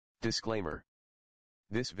Disclaimer.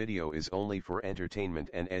 This video is only for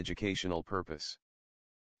entertainment and educational purpose.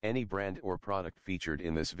 Any brand or product featured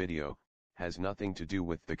in this video has nothing to do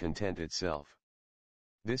with the content itself.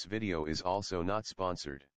 This video is also not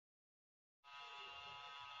sponsored.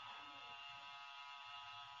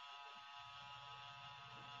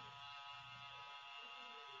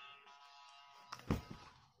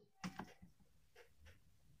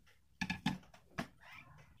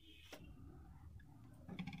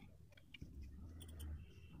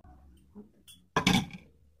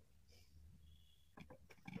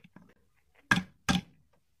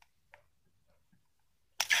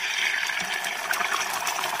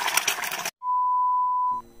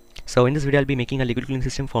 So in this video I'll be making a liquid cooling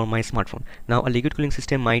system for my smartphone. Now a liquid cooling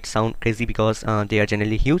system might sound crazy because they are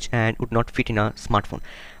generally huge and would not fit in a smartphone,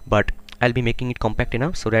 but I'll be making it compact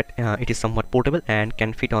enough so that it is somewhat portable and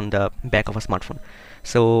can fit on the back of a smartphone.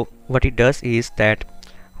 So what it does is that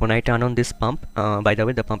when I turn on this pump, by the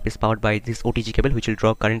way the pump is powered by this OTG cable which will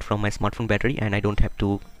draw current from my smartphone battery, and I don't have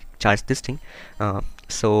to charge this thing.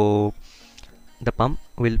 So the pump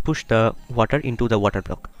will push the water into the water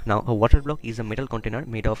block. Now a water block is a metal container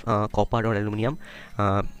made of copper or aluminum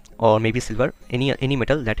or maybe silver, any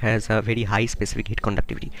metal that has a very high specific heat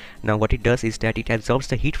conductivity. Now what it does is that it absorbs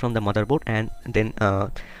the heat from the motherboard and then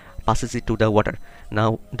passes it to the water.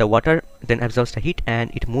 Now the water then absorbs the heat and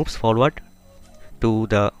it moves forward to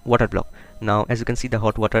the water block. Now as you can see, the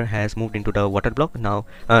hot water has moved into the water block. Now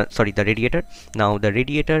the radiator. Now the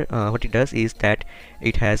radiator, what it does is that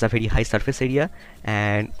it has a very high surface area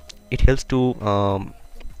and it helps to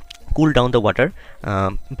cool down the water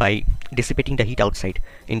by dissipating the heat outside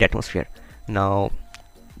in the atmosphere. Now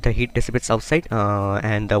the heat dissipates outside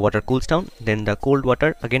and the water cools down, then the cold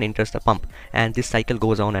water again enters the pump, and this cycle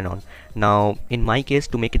goes on and on. Now in my case,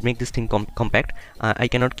 to make this thing compact, I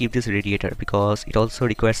cannot keep this radiator because it also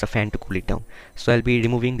requires a fan to cool it down, so I'll be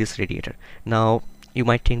removing this radiator. Now you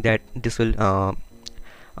might think that this will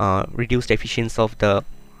reduce the efficiency of the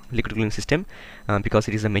liquid cooling system because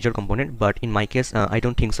it is a major component, but in my case I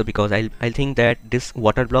don't think so, because I think that this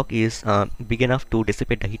water block is big enough to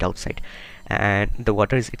dissipate the heat outside, and the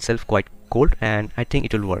water is itself quite cold, and I think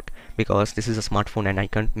it will work because this is a smartphone and I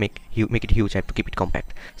can't make it huge. I have to keep it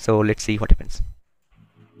compact. So let's see what happens.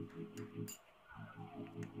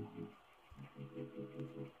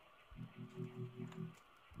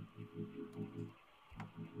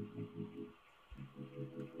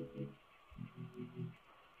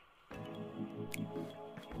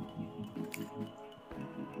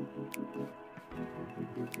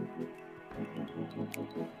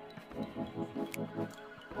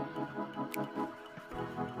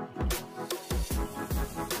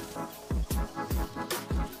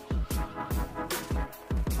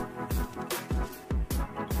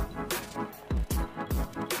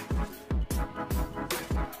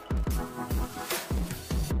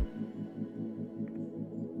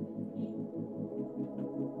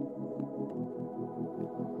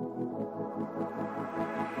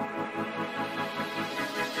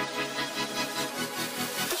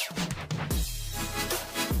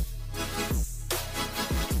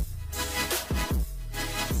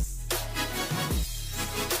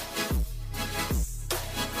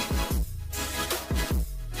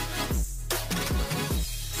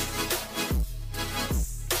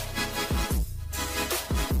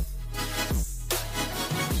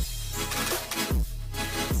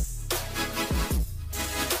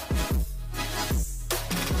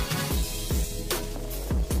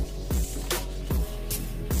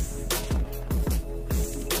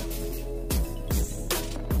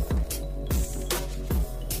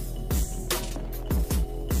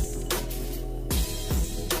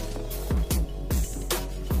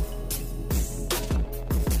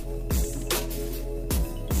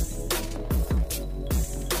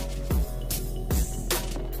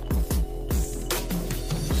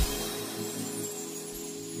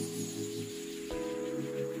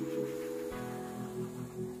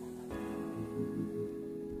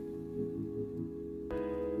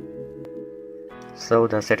 So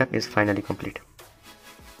the setup is finally complete.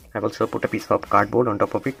 I've also put a piece of cardboard on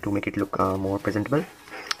top of it to make it look more presentable.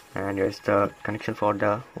 And here's the connection for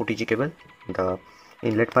the OTG cable, the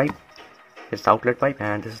inlet pipe, here's the outlet pipe,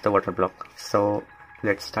 and this is the water block. So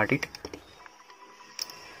let's start it.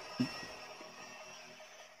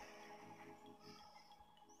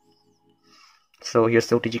 So here's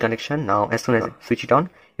the OTG connection. Now as soon as I switch it on,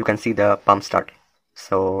 you can see the pump start.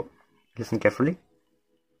 So listen carefully.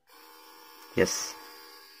 Yes.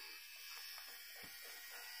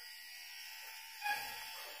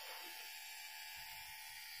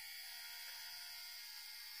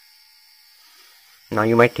 Now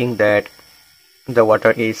you might think that the water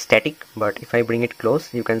is static, but if I bring it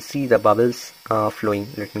close, you can see the bubbles flowing.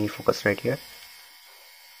 Let me focus right here.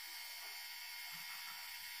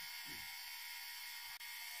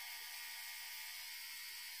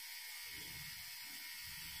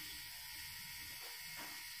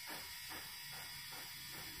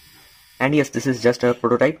 And yes, this is just a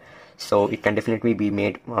prototype, so it can definitely be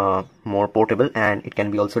made more portable, and it can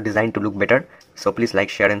be also designed to look better. So please like,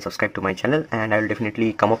 share and subscribe to my channel, and I will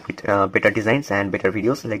definitely come up with better designs and better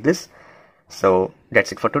videos like this. So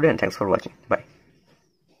that's it for today, and thanks for watching. Bye.